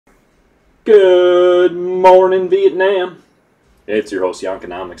Good morning, Vietnam. It's your host,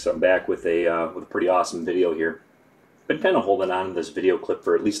 Yankonomics. I'm back with a pretty awesome video here. Been kind of holding on to this video clip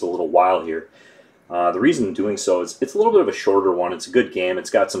for at least a little while here. The reason I'm doing so is it's a little bit of a shorter one. It's a good game.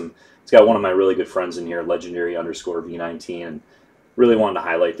 It's got one of my really good friends in here, legendary_V19, and really wanted to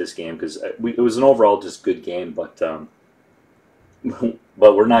highlight this game because it was an overall just good game. But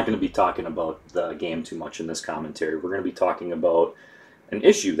but we're not going to be talking about the game too much in this commentary. We're going to be talking about an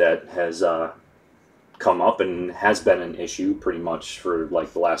issue that has come up and has been an issue pretty much for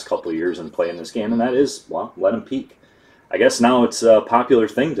like the last couple of years in playing this game, and that is, well, Let Him Peak. I guess now it's a popular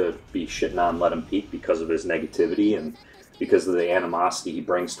thing to be shitting on Let Him Peak because of his negativity and because of the animosity he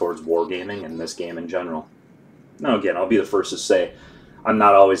brings towards wargaming and this game in general. Now again, I'll be the first to say I'm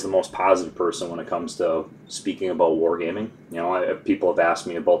not always the most positive person when it comes to speaking about wargaming. You know, people have asked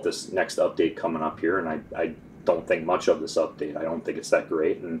me about this next update coming up here, and I don't think much of this update. I don't think it's that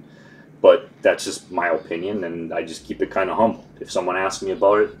great, but that's just my opinion, and I just keep it kind of humble. If someone asks me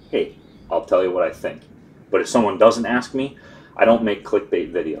about it, hey, I'll tell you what I think. But if someone doesn't ask me, I don't make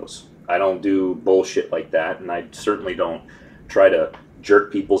clickbait videos. I don't do bullshit like that, and I certainly don't try to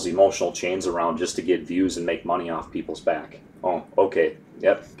jerk people's emotional chains around just to get views and make money off people's back. Oh, okay.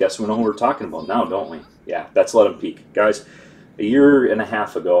 Yep, guess we know who we're talking about now, don't we? Yeah, that's Let Him Peak. Guys, a year and a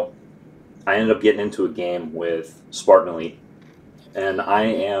half ago, I ended up getting into a game with Spartan Elite, and I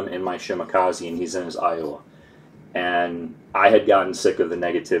am in my Shimakaze, and he's in his Iowa. And I had gotten sick of the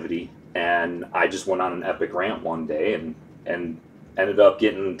negativity, and I just went on an epic rant one day and ended up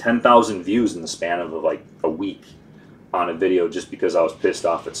getting 10,000 views in the span of like a week on a video just because I was pissed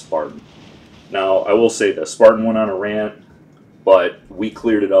off at Spartan. Now, I will say that Spartan went on a rant, but we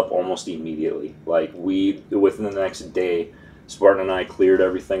cleared it up almost immediately. Like, within the next day, Spartan and I cleared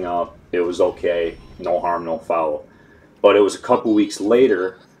everything up. It was okay. No harm, no foul. But it was a couple weeks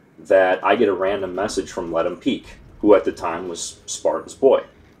later that I get a random message from Let Him Peak, who at the time was Spartan's boy.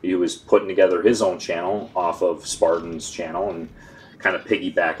 He was putting together his own channel off of Spartan's channel and kind of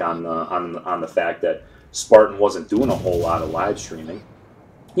piggyback on the fact that Spartan wasn't doing a whole lot of live streaming.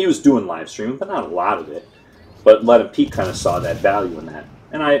 He was doing live streaming, but not a lot of it. But Let Him Peak kind of saw that value in that.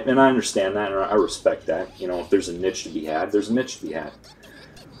 And I understand that, and I respect that. You know, if there's a niche to be had, there's a niche to be had.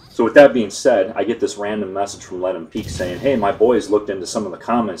 So with that being said, I get this random message from Let Him Peak saying, hey, my boys looked into some of the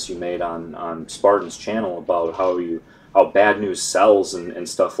comments you made on Spartan's channel about how bad news sells and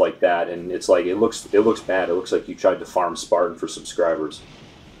stuff like that. And it's like, it looks bad. It looks like you tried to farm Spartan for subscribers.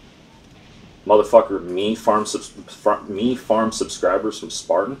 Motherfucker, me farm subscribers from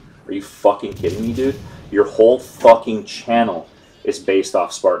Spartan? Are you fucking kidding me, dude? Your whole fucking channel is based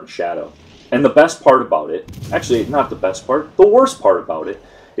off Spartan Shadow. And the best part about it, actually not the best part, the worst part about it,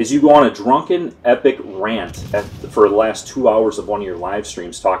 is you go on a drunken, epic rant for the last 2 hours of one of your live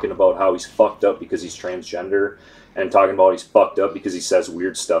streams talking about how he's fucked up because he's transgender and talking about he's fucked up because he says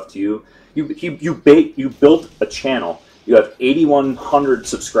weird stuff to you. You built a channel. You have 8,100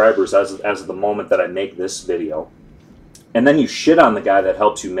 subscribers as of the moment that I make this video. And then you shit on the guy that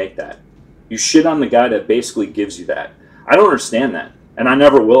helps you make that. You shit on the guy that basically gives you that. I don't understand that, and I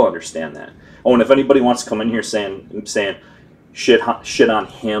never will understand that. Oh, and if anybody wants to come in here saying shit on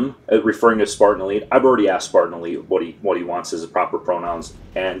him, referring to Spartan Elite, I've already asked Spartan Elite what he wants as proper pronouns,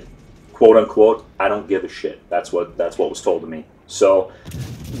 and quote unquote, I don't give a shit. That's what was told to me. So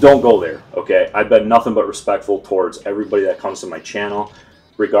don't go there, okay? I've been nothing but respectful towards everybody that comes to my channel,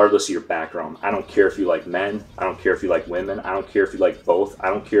 regardless of your background. I don't care if you like men. I don't care if you like women. I don't care if you like both. I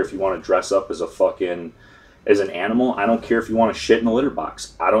don't care if you want to dress up as an animal. I don't care if you want to shit in a litter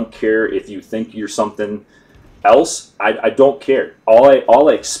box. I don't care if you think you're something else. I don't care. All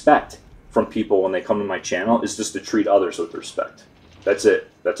I expect from people when they come to my channel is just to treat others with respect. That's it.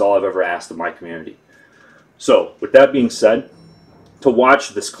 That's all I've ever asked of my community. So, with that being said, to watch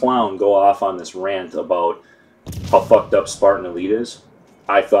this clown go off on this rant about how fucked up Spartan Elite is,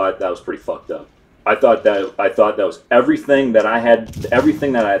 I thought that was pretty fucked up. I thought that was everything that I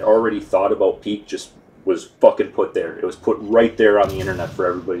had already thought about Peak just was fucking put there. It was put right there on the internet for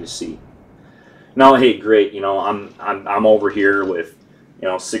everybody to see. Now, hey, great, you know, I'm over here with, you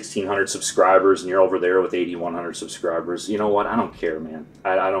know, 1,600 subscribers, and you're over there with 8,100 subscribers. You know what? I don't care, man.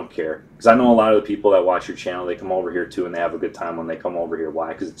 I don't care. Because I know a lot of the people that watch your channel, they come over here too, and they have a good time when they come over here.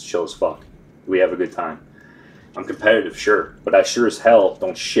 Why? Because it's chill as fuck. We have a good time. I'm competitive, sure, but I sure as hell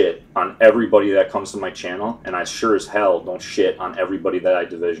don't shit on everybody that comes to my channel, and I sure as hell don't shit on everybody that I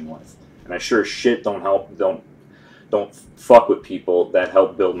division with. And I sure as shit don't fuck with people that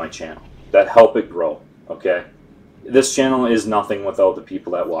help build my channel, that help it grow, okay? This channel is nothing without the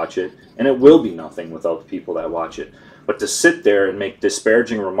people that watch it, and it will be nothing without the people that watch it. But to sit there and make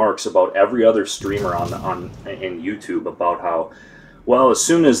disparaging remarks about every other streamer in YouTube about how, well, as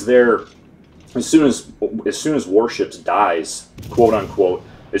soon as Warships dies, quote unquote,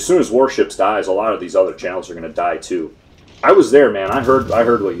 as soon as Warships dies, a lot of these other channels are going to die too. I was there, man. I heard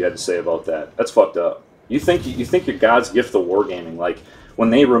what you had to say about that. That's fucked up. You think you're God's gift to wargaming? Like when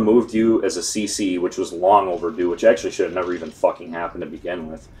they removed you as a CC, which was long overdue, which actually should have never even fucking happened to begin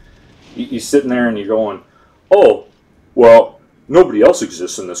with. You sitting there and you're going, oh, well, nobody else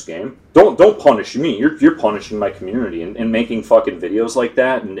exists in this game. Don't punish me. You're punishing my community and making fucking videos like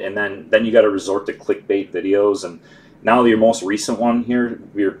that, and then you got to resort to clickbait videos. And now your most recent one here,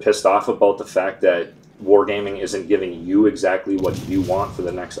 you're pissed off about the fact that Wargaming isn't giving you exactly what you want for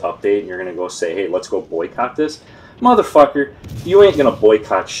the next update, and you're gonna go say, hey, let's go boycott this. Motherfucker, you ain't gonna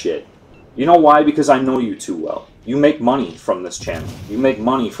boycott shit. You know why? Because I know you too well. You make money from this channel. You make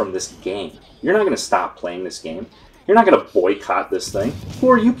money from this game. You're not gonna stop playing this game. You're not gonna boycott this thing. Who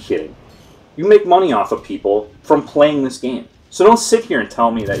are you kidding? You make money off of people from playing this game. So don't sit here and tell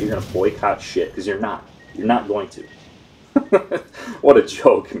me that you're gonna boycott shit, because you're not. You're not going to. What a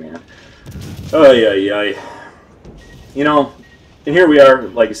joke, man. You know, and here we are,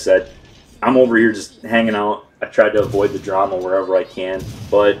 like I said, I'm over here just hanging out. I tried to avoid the drama wherever I can,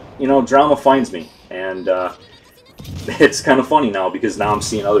 but, you know, drama finds me, and it's kind of funny now, because now I'm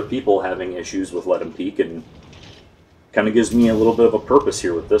seeing other people having issues with Let 'Em Peek, and kind of gives me a little bit of a purpose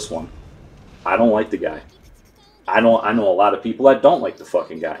here with this one. I don't like the guy. I know a lot of people that don't like the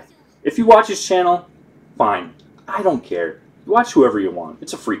fucking guy. If you watch his channel, fine. I don't care. You watch whoever you want.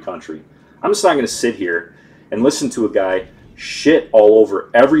 It's a free country. I'm just not going to sit here and listen to a guy shit all over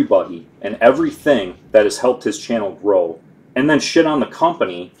everybody and everything that has helped his channel grow, and then shit on the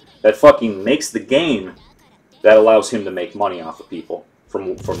company that fucking makes the game that allows him to make money off of people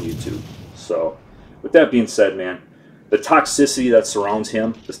from YouTube. So, with that being said, man, the toxicity that surrounds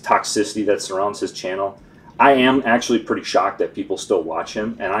him, the toxicity that surrounds his channel, I am actually pretty shocked that people still watch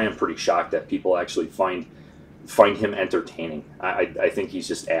him, and I am pretty shocked that people actually find him entertaining. I think he's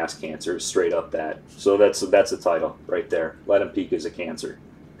just ass cancer, straight up that. So that's the title right there. Let Him Peek is a cancer,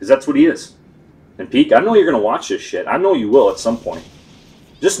 because that's what he is. And Peek, I know you're gonna watch this shit. I know you will at some point.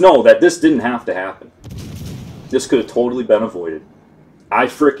 Just know that this didn't have to happen. This could have totally been avoided. I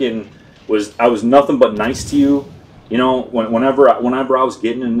was nothing but nice to you. You know, whenever I was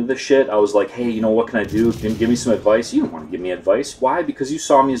getting into this shit, I was like, hey, you know, what can I do? Give me some advice. You don't want to give me advice. Why? Because you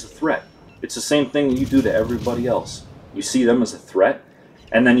saw me as a threat. It's the same thing that you do to everybody else. You see them as a threat,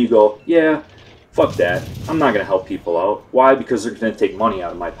 and then you go, yeah, fuck that. I'm not going to help people out. Why? Because they're going to take money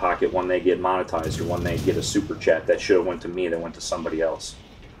out of my pocket when they get monetized, or when they get a super chat that should have went to me that went to somebody else.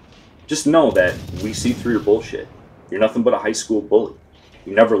 Just know that we see through your bullshit. You're nothing but a high school bully.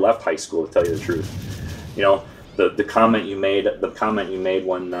 You never left high school, to tell you the truth. You know, the comment you made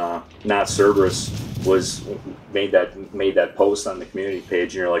when Not Cerberus made that post on the community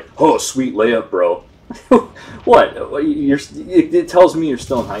page, and you're like, oh, sweet layup, bro. What? It tells me you're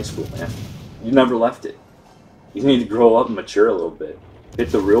still in high school, man. You never left it. You need to grow up and mature a little bit.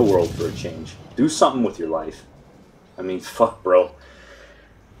 Hit the real world for a change. Do something with your life. I mean, fuck, bro.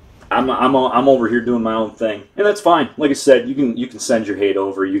 I'm over here doing my own thing, and that's fine. Like I said, you can send your hate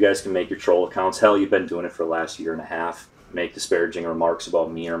over. You guys can make your troll accounts. Hell, you've been doing it for the last year and a half. Make disparaging remarks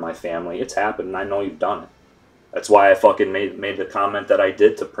about me or my family. It's happened, and I know you've done it. That's why I fucking made the comment that I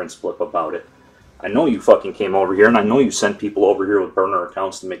did to Prince Flip about it. I know you fucking came over here, and I know you sent people over here with burner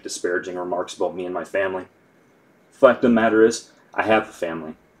accounts to make disparaging remarks about me and my family. Fact of the matter is, I have a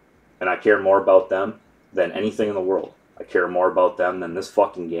family, and I care more about them than anything in the world. I care more about them than this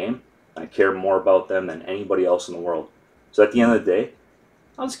fucking game. I care more about them than anybody else in the world. So at the end of the day,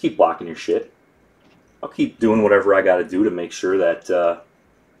 I'll just keep blocking your shit. I'll keep doing whatever I got to do to make sure that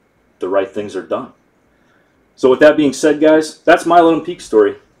the right things are done. So with that being said, guys, that's my Let 'Em Peek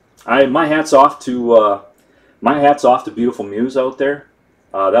story. My hat's off to Beautiful Muse out there.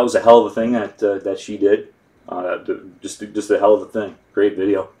 That was a hell of a thing that she did. Just a hell of a thing. Great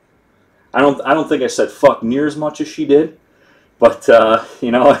video. I don't think I said fuck near as much as she did, but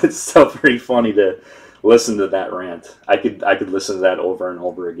you know, it's still pretty funny to listen to that rant. I could listen to that over and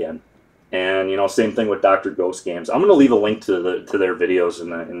over again. And you know, same thing with Dr. Ghost Games. I'm gonna leave a link to their videos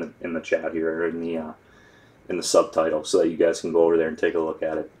in the chat here, or in the subtitle, so that you guys can go over there and take a look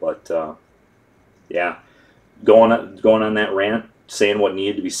at it. But yeah, going on that rant, saying what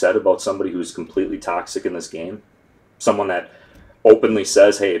needed to be said about somebody who's completely toxic in this game, someone that openly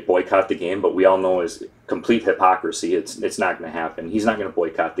says, hey, boycott the game, but we all know is complete hypocrisy. It's not going to happen. He's not going to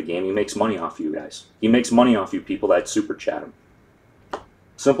boycott the game. He makes money off you guys. He makes money off you people that super chat him.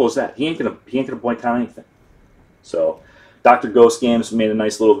 Simple as that. He ain't gonna boycott anything. So Dr. Ghost Games made a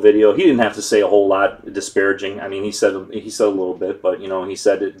nice little video. He didn't have to say a whole lot disparaging. I mean, he said a little bit, but he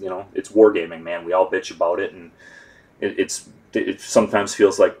said it. It's wargaming, man. We all bitch about it, and it sometimes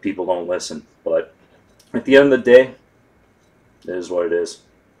feels like people don't listen. But at the end of the day, it is what it is,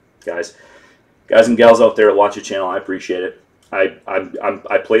 guys and gals out there that watch the channel. I appreciate it.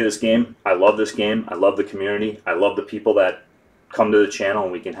 I play this game. I love this game. I love the community. I love the people that come to the channel,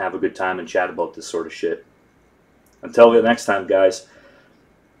 and we can have a good time and chat about this sort of shit. Until the next time, guys,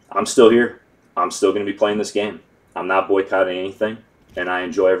 I'm still here. I'm still going to be playing this game. I'm not boycotting anything, and I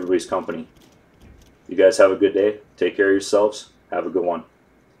enjoy everybody's company. You guys have a good day. Take care of yourselves. Have a good one.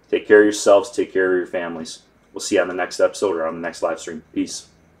 Take care of yourselves. Take care of your families. We'll see you on the next episode or on the next live stream. Peace.